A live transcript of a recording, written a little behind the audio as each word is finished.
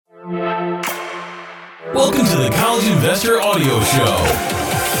Welcome to the College Investor Audio Show,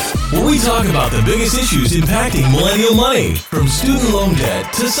 where we talk about the biggest issues impacting millennial money, from student loan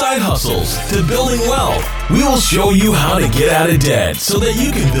debt to side hustles to building wealth. We will show you how to get out of debt so that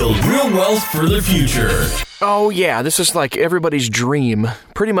you can build real wealth for the future. Oh yeah, this is like everybody's dream.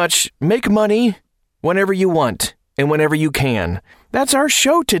 Pretty much make money whenever you want and whenever you can. That's our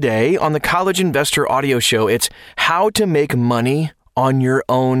show today on the College Investor Audio Show. It's how to make money on your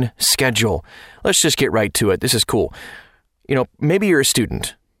own schedule. Let's just get right to it. This is cool. You know, maybe you're a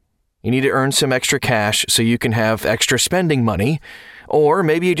student. You need to earn some extra cash so you can have extra spending money. Or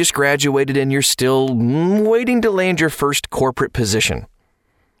maybe you just graduated and you're still waiting to land your first corporate position.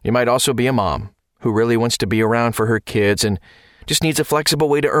 You might also be a mom who really wants to be around for her kids and just needs a flexible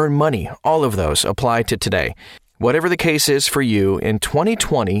way to earn money. All of those apply to today. Whatever the case is for you, in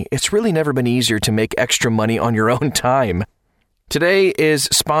 2020, it's really never been easier to make extra money on your own time. Today is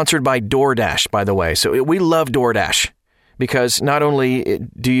sponsored by DoorDash, by the way. So we love DoorDash because not only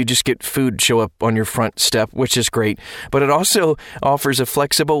do you just get food show up on your front step, which is great, but it also offers a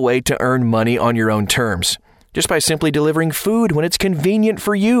flexible way to earn money on your own terms, just by simply delivering food when it's convenient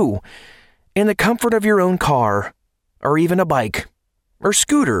for you, in the comfort of your own car, or even a bike, or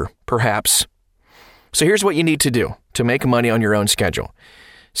scooter, perhaps. So here's what you need to do to make money on your own schedule.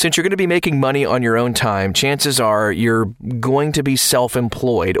 Since you're going to be making money on your own time, chances are you're going to be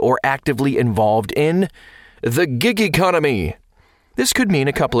self-employed or actively involved in the gig economy. This could mean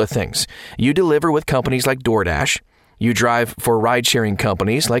a couple of things. You deliver with companies like DoorDash. You drive for ride-sharing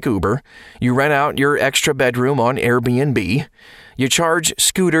companies like Uber. You rent out your extra bedroom on Airbnb. You charge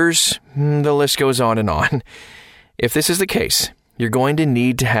scooters. The list goes on and on. If this is the case, you're going to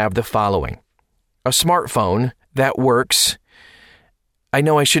need to have the following: a smartphone that works. I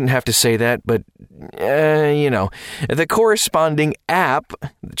know I shouldn't have to say that, but, the corresponding app,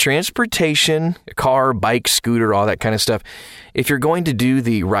 transportation, car, bike, scooter, all that kind of stuff. If you're going to do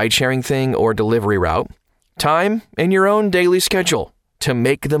the ride-sharing thing or delivery route, time and your own daily schedule to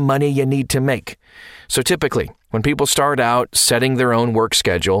make the money you need to make. So typically, when people start out setting their own work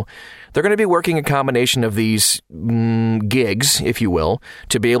schedule, they're going to be working a combination of these gigs, if you will,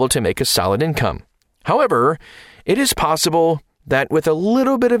 to be able to make a solid income. However, it is possible that with a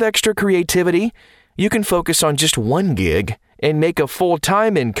little bit of extra creativity, you can focus on just one gig and make a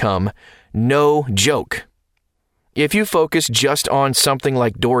full-time income. No joke. If you focus just on something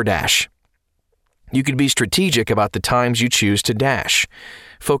like DoorDash, you could be strategic about the times you choose to dash.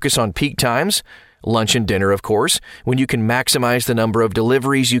 Focus on peak times, lunch and dinner, of course, when you can maximize the number of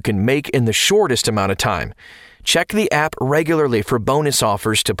deliveries you can make in the shortest amount of time. Check the app regularly for bonus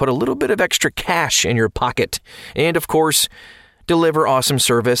offers to put a little bit of extra cash in your pocket. And, of course, deliver awesome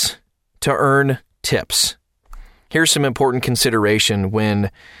service to earn tips. Here's some important consideration when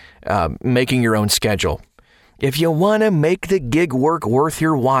making your own schedule. If you want to make the gig work worth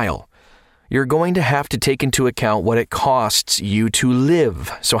your while, you're going to have to take into account what it costs you to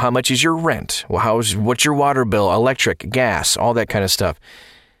live. So how much is your rent? Well, what's your water bill, electric, gas, all that kind of stuff.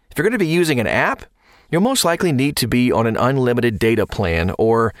 If you're going to be using an app, you'll most likely need to be on an unlimited data plan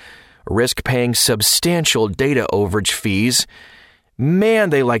or risk paying substantial data overage fees. Man,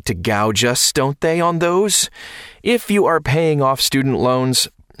 they like to gouge us, don't they, on those? If you are paying off student loans,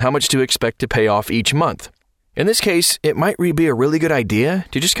 how much to expect to pay off each month? In this case, it might be a really good idea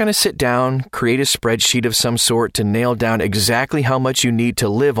to just kind of sit down, create a spreadsheet of some sort to nail down exactly how much you need to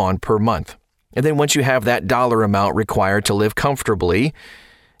live on per month. And then once you have that dollar amount required to live comfortably,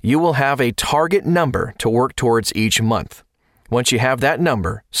 you will have a target number to work towards each month. Once you have that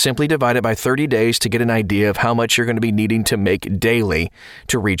number, simply divide it by 30 days to get an idea of how much you're going to be needing to make daily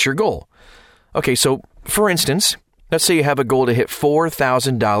to reach your goal. Okay, so for instance, let's say you have a goal to hit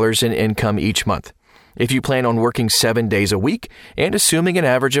 $4,000 in income each month. If you plan on working 7 days a week and assuming an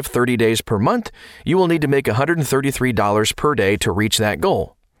average of 30 days per month, you will need to make $133 per day to reach that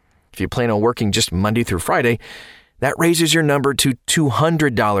goal. If you plan on working just Monday through Friday, that raises your number to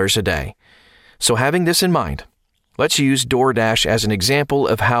 $200 a day. So having this in mind, let's use DoorDash as an example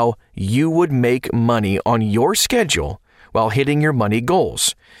of how you would make money on your schedule while hitting your money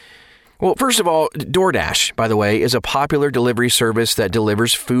goals. Well, first of all, DoorDash, by the way, is a popular delivery service that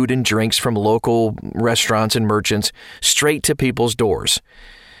delivers food and drinks from local restaurants and merchants straight to people's doors.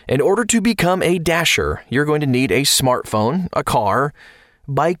 In order to become a Dasher, you're going to need a smartphone, a car,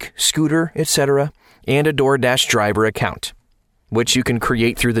 bike, scooter, etc., and a DoorDash driver account, which you can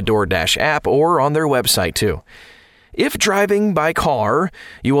create through the DoorDash app or on their website too. If driving by car,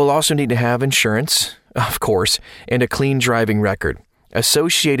 you will also need to have insurance, of course, and a clean driving record.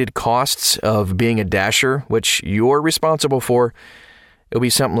 Associated costs of being a Dasher, which you're responsible for, It'll be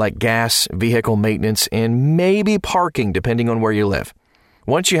something like gas, vehicle maintenance, and maybe parking, depending on where you live.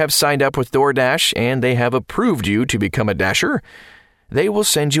 Once you have signed up with DoorDash and they have approved you to become a Dasher, they will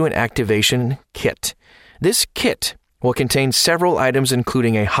send you an activation kit. This kit will contain several items,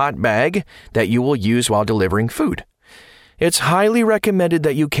 including a hot bag that you will use while delivering food. It's highly recommended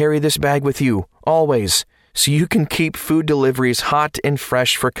that you carry this bag with you, always, so you can keep food deliveries hot and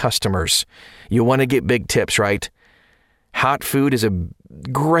fresh for customers. You want to get big tips, right? Hot food is a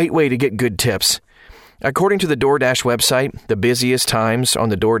great way to get good tips. According to the DoorDash website, the busiest times on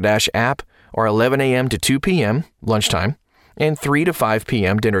the DoorDash app are 11 a.m. to 2 p.m., lunchtime, and 3 to 5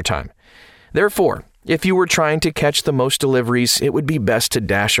 p.m., dinner time. Therefore, if you were trying to catch the most deliveries, it would be best to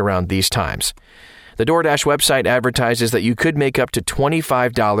dash around these times. The DoorDash website advertises that you could make up to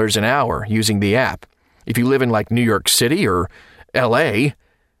 $25 an hour using the app. If you live in like New York City or LA,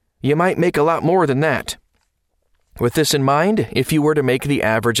 you might make a lot more than that. With this in mind, if you were to make the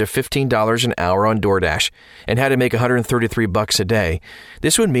average of $15 an hour on DoorDash and had to make $133 a day,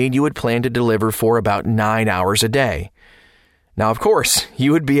 this would mean you would plan to deliver for about 9 hours a day. Now, of course,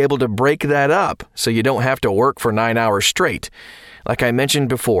 you would be able to break that up so you don't have to work for 9 hours straight. Like I mentioned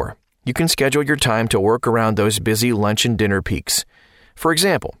before, you can schedule your time to work around those busy lunch and dinner peaks. For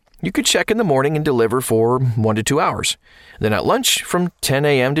example, you could check in the morning and deliver for 1 to 2 hours. Then at lunch from 10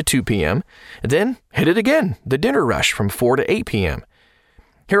 a.m. to 2 p.m. Then hit it again, the dinner rush from 4 to 8 p.m.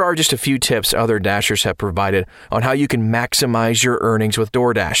 Here are just a few tips other Dashers have provided on how you can maximize your earnings with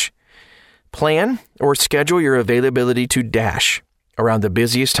DoorDash. Plan or schedule your availability to dash around the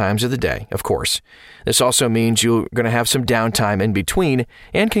busiest times of the day, of course. This also means you're going to have some downtime in between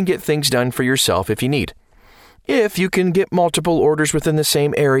and can get things done for yourself if you need. If you can get multiple orders within the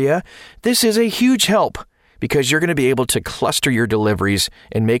same area, this is a huge help because you're going to be able to cluster your deliveries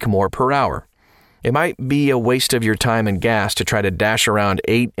and make more per hour. It might be a waste of your time and gas to try to dash around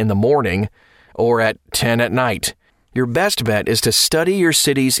 8 in the morning or at 10 at night. Your best bet is to study your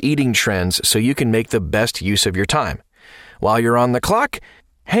city's eating trends so you can make the best use of your time. While you're on the clock,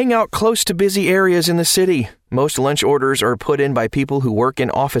 hang out close to busy areas in the city. Most lunch orders are put in by people who work in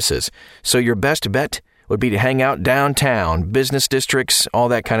offices, so your best bet would be to hang out downtown, business districts, all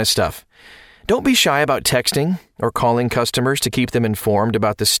that kind of stuff. Don't be shy about texting or calling customers to keep them informed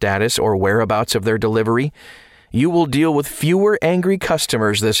about the status or whereabouts of their delivery. You will deal with fewer angry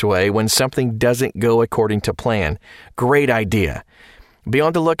customers this way when something doesn't go according to plan. Great idea. Be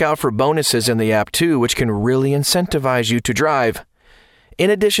on the lookout for bonuses in the app too, which can really incentivize you to drive. In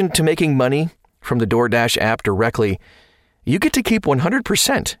addition to making money from the DoorDash app directly, you get to keep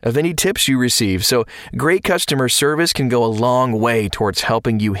 100% of any tips you receive, so great customer service can go a long way towards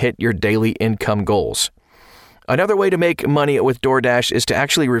helping you hit your daily income goals. Another way to make money with DoorDash is to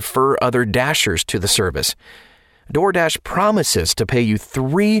actually refer other Dashers to the service. DoorDash promises to pay you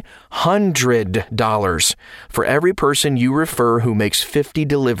 $300 for every person you refer who makes 50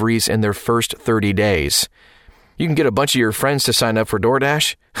 deliveries in their first 30 days. You can get a bunch of your friends to sign up for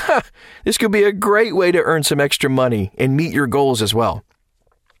DoorDash. This could be a great way to earn some extra money and meet your goals as well.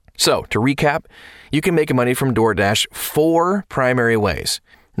 So, to recap, you can make money from DoorDash 4 primary ways.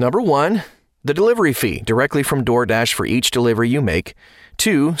 Number 1, the delivery fee directly from DoorDash for each delivery you make.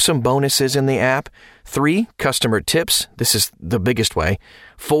 2, some bonuses in the app. 3, customer tips. This is the biggest way.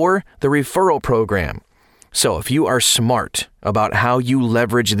 4, the referral program. So if you are smart about how you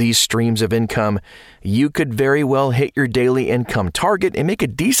leverage these streams of income, you could very well hit your daily income target and make a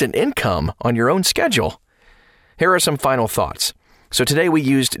decent income on your own schedule. Here are some final thoughts. So today we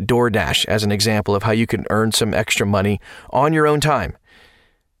used DoorDash as an example of how you can earn some extra money on your own time.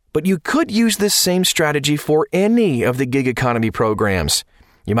 But you could use this same strategy for any of the gig economy programs.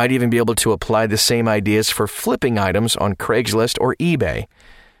 You might even be able to apply the same ideas for flipping items on Craigslist or eBay.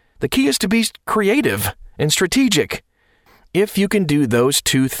 The key is to be creative and strategic. If you can do those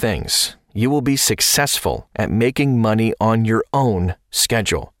 2 things, you will be successful at making money on your own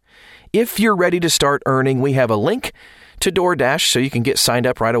schedule. If you're ready to start earning, we have a link to DoorDash so you can get signed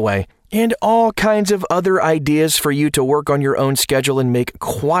up right away, and all kinds of other ideas for you to work on your own schedule and make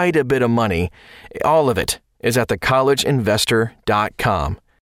quite a bit of money. All of it is at thecollegeinvestor.com.